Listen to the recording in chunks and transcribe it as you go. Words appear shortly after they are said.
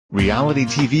Reality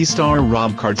TV star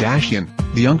Rob Kardashian,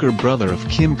 the younger brother of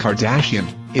Kim Kardashian,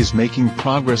 is making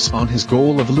progress on his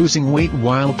goal of losing weight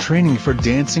while training for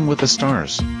Dancing with the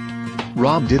Stars.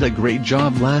 Rob did a great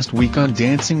job last week on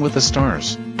Dancing with the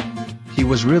Stars. He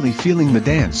was really feeling the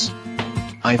dance.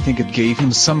 I think it gave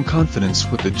him some confidence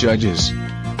with the judges.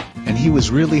 And he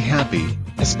was really happy,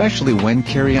 especially when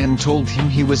Carrie told him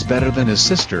he was better than his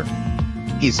sister.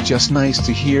 It's just nice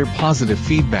to hear positive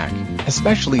feedback,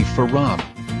 especially for Rob.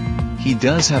 He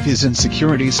does have his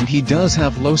insecurities and he does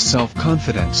have low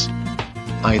self-confidence.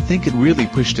 I think it really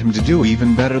pushed him to do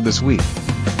even better this week.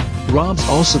 Rob's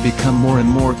also become more and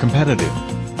more competitive.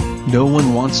 No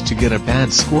one wants to get a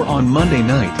bad score on Monday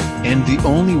night, and the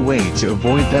only way to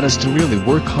avoid that is to really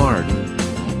work hard.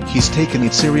 He's taken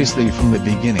it seriously from the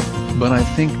beginning, but I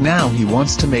think now he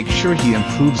wants to make sure he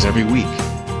improves every week.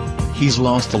 He's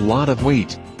lost a lot of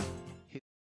weight,